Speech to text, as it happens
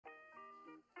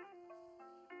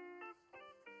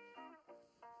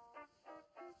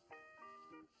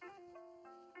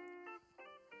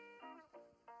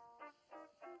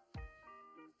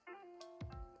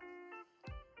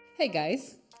Hey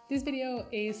guys, this video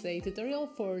is a tutorial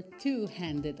for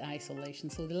two-handed isolation.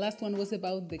 So the last one was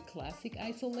about the classic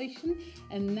isolation,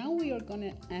 and now we are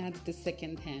gonna add the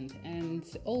second hand. And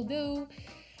although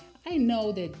I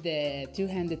know that the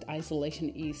two-handed isolation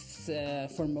is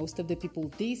for most of the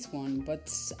people this one,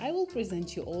 but I will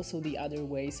present you also the other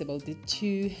ways about the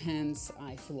two hands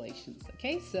isolations.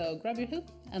 Okay, so grab your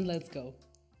hoop and let's go.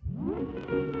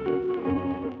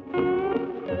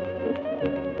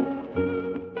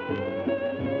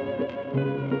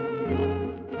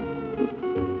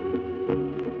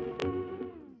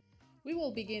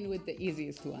 Begin with the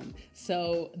easiest one.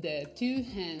 So the two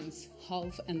hands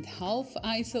half and half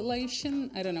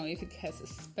isolation. I don't know if it has a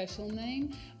special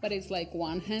name, but it's like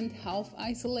one hand half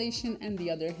isolation and the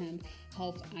other hand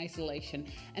half isolation.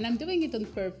 And I'm doing it on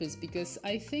purpose because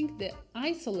I think the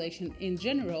isolation in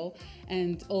general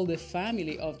and all the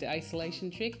family of the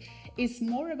isolation trick is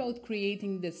more about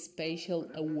creating the spatial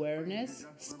awareness,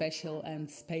 spatial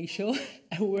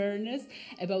awareness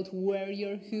about where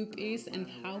your hoop is and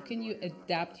how can you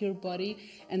adapt your body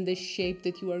and the shape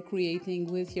that you are creating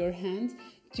with your hand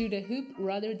to the hoop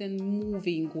rather than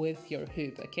moving with your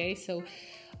hoop, okay? So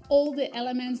all the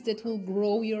elements that will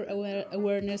grow your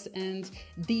awareness and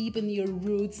deepen your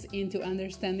roots into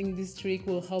understanding this trick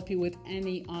will help you with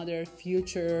any other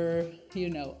future,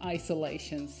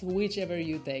 isolations, whichever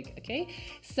you take, okay?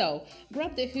 So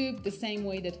grab the hoop the same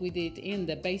way that we did in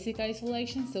the basic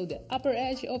isolation. So the upper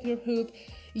edge of your hoop,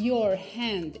 your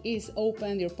hand is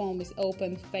open, your palm is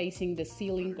open, facing the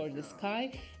ceiling or the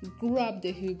sky. Grab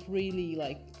the hoop really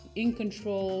in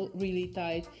control, really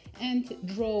tight, and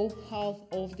draw half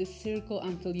of the circle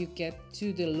until you get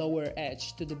to the lower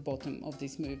edge, to the bottom of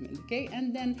this movement, okay?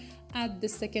 And then add the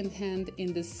second hand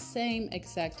in the same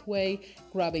exact way,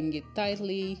 grabbing it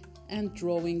tightly and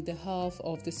drawing the half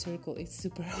of the circle. It's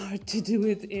super hard to do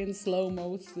it in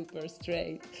slow-mo, super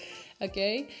straight.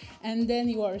 Okay, and then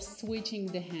you are switching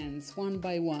the hands one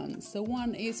by one. So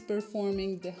one is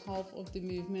performing the half of the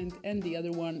movement and the other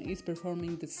one is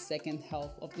performing the second half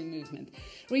of the movement.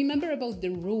 Remember about the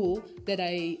rule that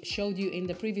I showed you in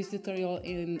the previous tutorial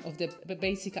of the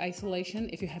basic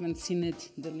isolation. If you haven't seen it,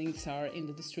 the links are in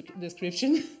the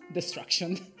description.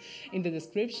 In the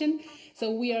description.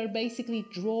 So we are basically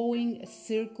drawing a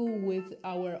circle with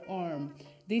our arm.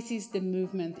 This is the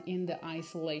movement in the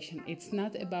isolation. It's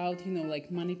not about,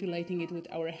 manipulating it with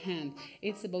our hand.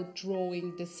 It's about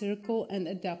drawing the circle and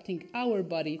adapting our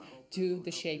body to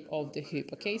the shape of the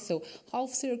hoop, okay? So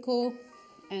half circle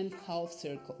and half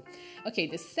circle. Okay,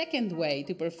 the second way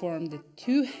to perform the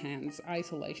two hands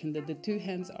isolation, that the two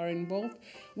hands are involved,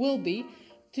 will be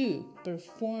to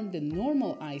perform the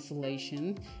normal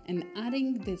isolation and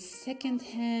adding the second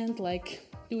hand, like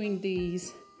doing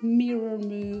these mirror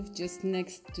move just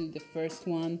next to the first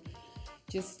one,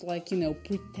 just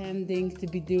pretending to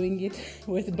be doing it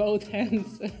with both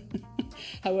hands,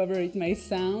 however it may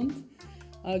sound.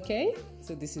 Okay,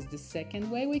 so this is the second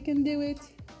way we can do it.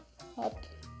 Hop,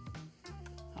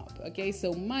 hop. Okay,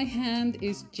 so my hand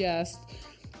is just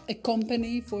a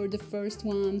company for the first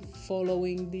one,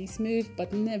 following this move,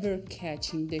 but never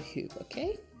catching the hoop,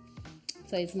 okay?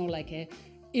 So it's more like a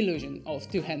illusion of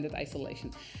two-handed isolation.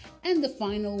 And the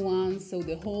final one, so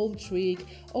the whole trick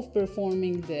of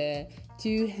performing the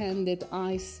two-handed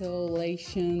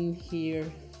isolation here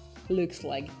looks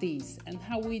like this. And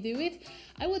how we do it,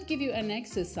 I would give you an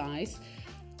exercise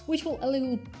which will a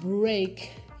little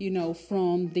break,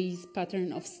 from this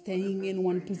pattern of staying in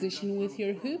one position with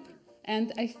your hoop.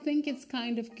 And I think it's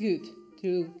kind of good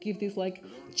to give this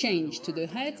change to the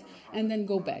head and then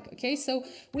go back, okay? So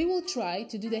we will try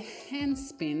to do the hand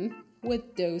spin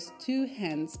with those two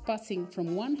hands passing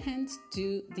from one hand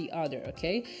to the other,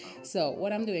 okay? So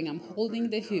what I'm doing, I'm holding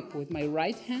the hoop with my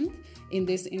right hand in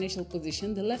this initial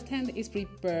position. The left hand is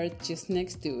prepared just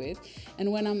next to it.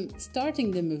 And when I'm starting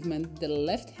the movement, the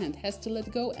left hand has to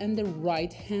let go and the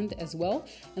right hand as well,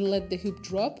 and let the hoop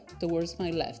drop towards my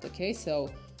left, okay?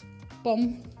 So,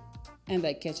 boom, and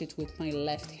I catch it with my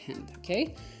left hand,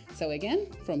 okay? So again,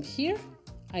 from here,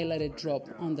 I let it drop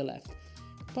on the left.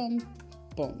 Boom,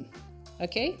 boom.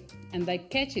 Okay, and I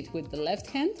catch it with the left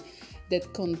hand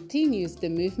that continues the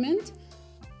movement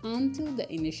until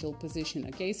the initial position,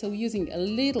 okay? So using a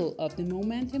little of the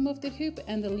momentum of the hoop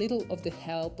and a little of the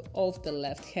help of the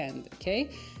left hand,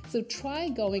 okay? So try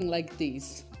going like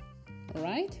this, all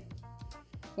right?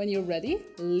 When you're ready,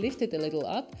 lift it a little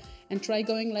up and try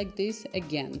going like this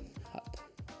again. Hop,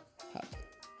 hop,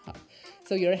 hop.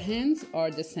 So your hands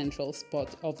are the central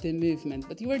spot of the movement,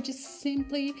 but you are just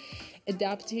simply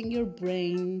adapting your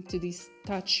brain to this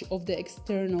touch of the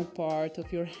external part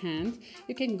of your hand.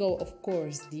 You can go, of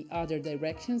course, the other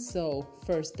direction. So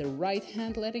first the right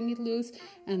hand letting it loose,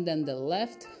 and then the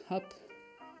left, up,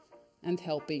 and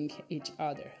helping each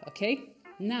other, okay?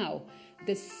 Now,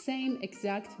 the same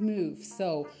exact move.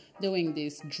 So doing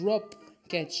this drop,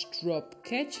 catch,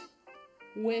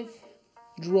 with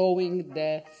drawing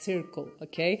the circle,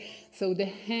 okay? So the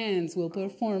hands will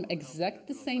perform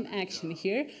exactly the same action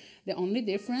here. The only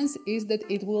difference is that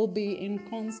it will be in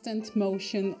constant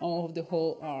motion of the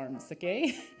whole arms,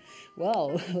 okay?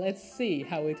 Well, let's see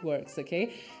how it works,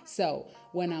 okay? So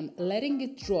when I'm letting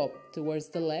it drop towards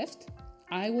the left,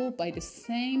 I will, by the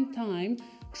same time,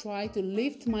 try to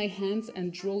lift my hands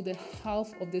and draw the half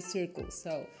of the circle.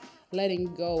 So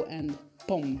letting go and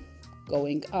boom,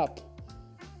 going up.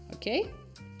 Okay?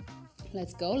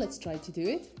 Let's go. Let's try to do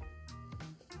it.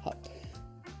 Hop.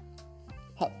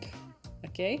 Hop.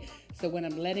 Okay? So when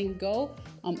I'm letting go,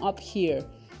 I'm up here.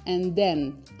 And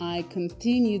then I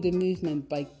continue the movement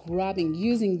by grabbing,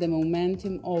 using the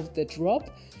momentum of the drop,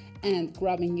 and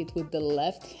grabbing it with the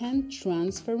left hand,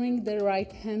 transferring the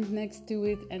right hand next to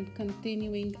it, and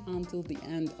continuing until the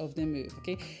end of the move,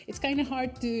 okay? It's kind of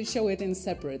hard to show it in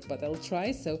separate, but I'll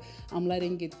try. So I'm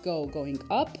letting it go, going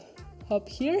up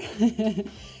here,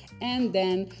 and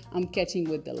then I'm catching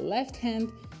with the left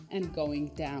hand and going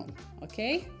down,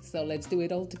 okay? So let's do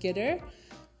it all together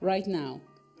right now.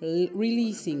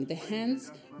 Releasing the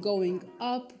hands, going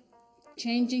up,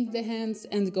 changing the hands,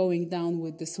 and going down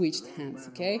with the switched hands,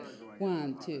 okay?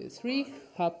 1, 2, 3,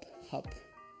 hop, hop.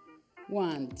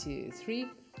 1, 2, 3,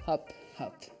 hop,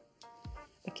 hop.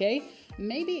 Okay?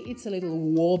 Maybe it's a little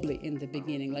wobbly in the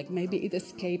beginning, like maybe it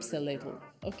escapes a little.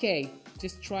 Okay,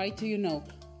 just try to,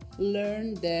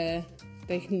 learn the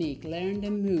technique, learn the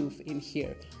move in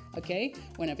here. Okay?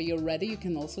 Whenever you're ready, you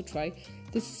can also try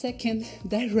the second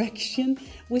direction,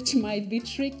 which might be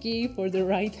tricky for the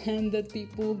right-handed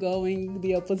people going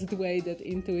the opposite way, that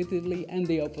intuitively, and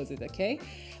the opposite, okay?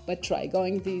 But try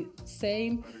going the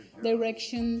same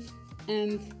direction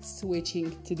and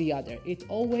switching to the other. It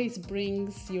always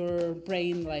brings your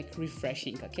brain like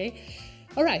refreshing, okay?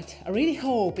 All right, I really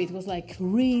hope it was like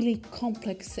really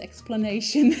complex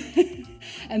explanation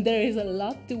and there is a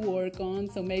lot to work on,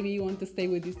 so maybe you want to stay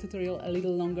with this tutorial a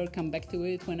little longer, come back to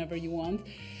it whenever you want.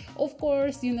 Of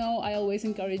course, I always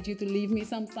encourage you to leave me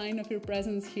some sign of your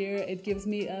presence here. It gives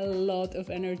me a lot of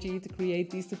energy to create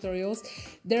these tutorials.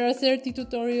 There are 30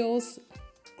 tutorials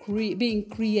being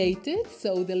created,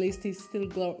 so the list is still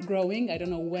growing. I don't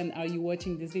know when are you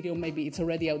watching this video, maybe it's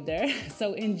already out there.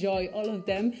 So enjoy all of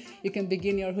them. You can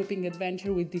begin your hooping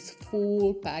adventure with this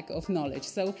full pack of knowledge.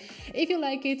 So if you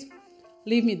like it,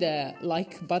 leave me the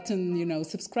like button,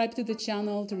 subscribe to the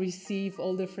channel to receive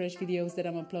all the fresh videos that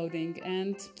I'm uploading,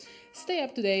 and stay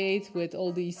up to date with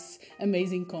all these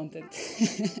amazing content.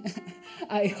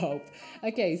 I hope.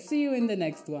 Okay, see you in the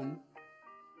next one.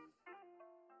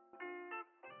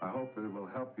 I hope that it will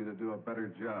help you to do a better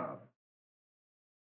job.